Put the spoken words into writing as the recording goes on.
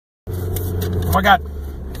Oh my God.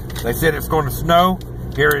 They said it's going to snow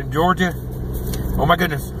here in Georgia. Oh my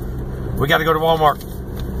goodness. We got to go to Walmart.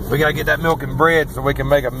 We got to get that milk and bread so we can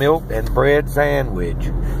make a milk and bread sandwich.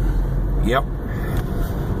 Yep.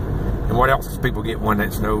 And what else does people get when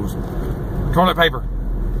it snows? Toilet paper.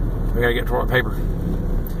 We got to get toilet paper.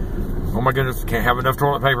 Oh my goodness. Can't have enough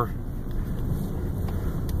toilet paper.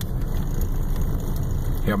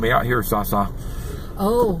 Help me out here, Sasa.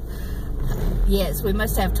 Oh, yes. We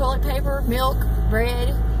must have toilet paper, milk, bread,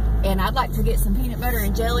 and I'd like to get some peanut butter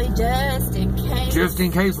and jelly just in case. Just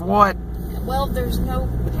in case what? Well, there's no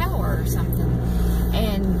power or something.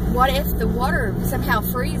 And what if the water somehow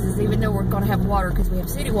freezes, even though we're going to have water because we have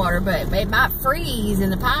city water, but it might freeze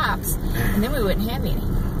in the pipes, and then we wouldn't have any.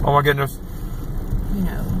 Oh my goodness. You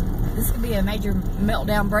know, this could be a major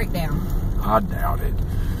meltdown, breakdown. I doubt it.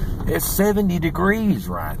 It's 70 degrees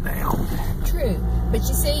right now. True. But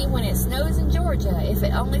you see, when it snows in Georgia, if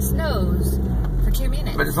it only snows for 2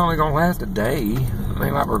 minutes. But it's only going to last a day. It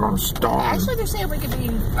ain't like we're going to starve. Actually, they're saying we could be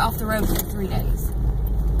off the road for 3 days.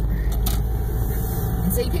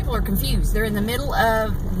 And see, people are confused. They're in the middle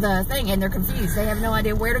of the thing, and they're confused. They have no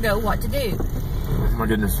idea where to go, what to do. Oh my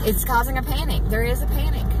goodness. It's causing a panic. There is a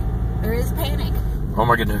panic. There is a panic. Oh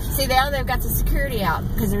my goodness. See, now they've got the security out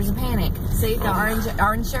because there's a panic. See, the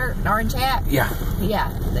orange shirt, the orange hat? Yeah. Yeah,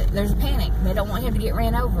 there's a panic. They don't want him to get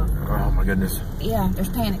ran over. Oh my goodness. Yeah, there's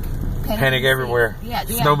panic. Panic everywhere. Yeah.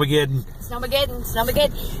 Snowmageddon. Snowmageddon.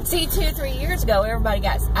 See, 2 or 3 years ago, everybody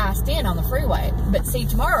got iced in on the freeway. But see,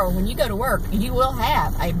 tomorrow, when you go to work, you will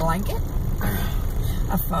have a blanket,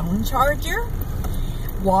 a phone charger,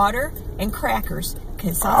 water, and crackers.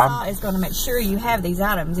 Because Sasa is going to make sure you have these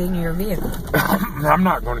items in your vehicle. I'm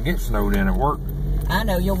not going to get snowed in at work. I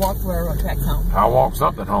know, you'll walk the railroad tracks home. I'll walk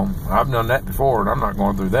something home. I've done that before, and I'm not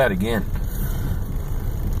going through that again.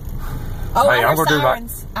 Oh, hey, I hear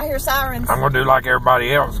sirens. I hear sirens. I'm going to do like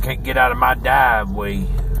everybody else. Can't get out of my driveway.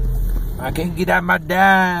 I can't get out of my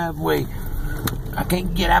driveway. I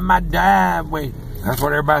can't get out of my driveway. That's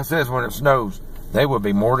what everybody says when it snows. There will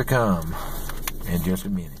be more to come in just a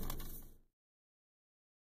minute.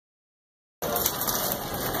 Oh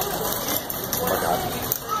my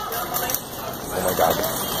God.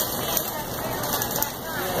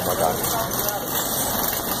 Oh my God.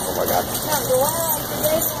 Oh my God.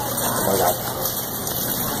 Oh my God.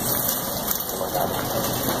 Oh my God.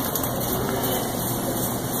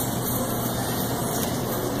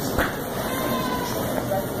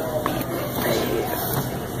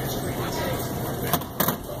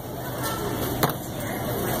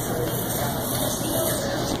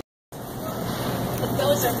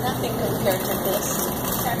 Those are nothing compared to this.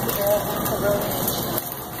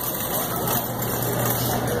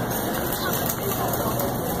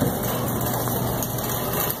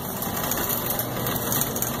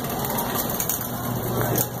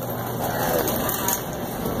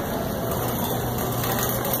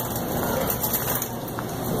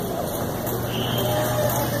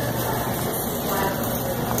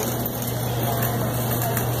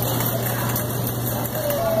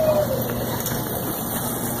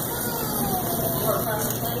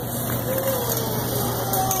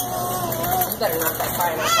 Better knock that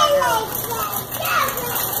fire out.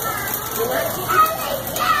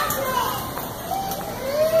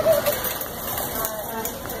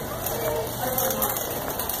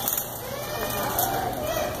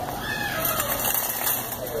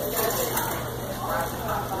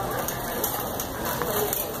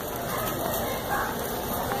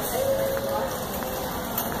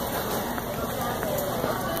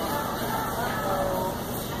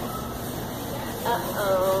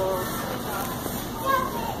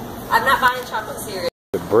 I'm not buying chocolate cereal.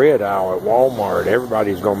 The bread aisle at Walmart,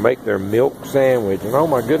 everybody's going to make their milk sandwich. And oh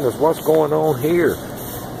my goodness, what's going on here?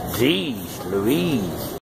 Jeez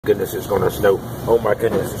Louise. Goodness, it's going to snow. Oh my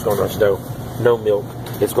goodness, it's going to snow. No milk.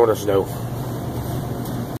 It's going to snow.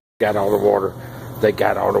 Got all the water. They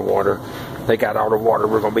got all the water. They got all the water.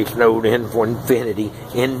 We're going to be snowed in for infinity.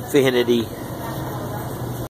 Infinity.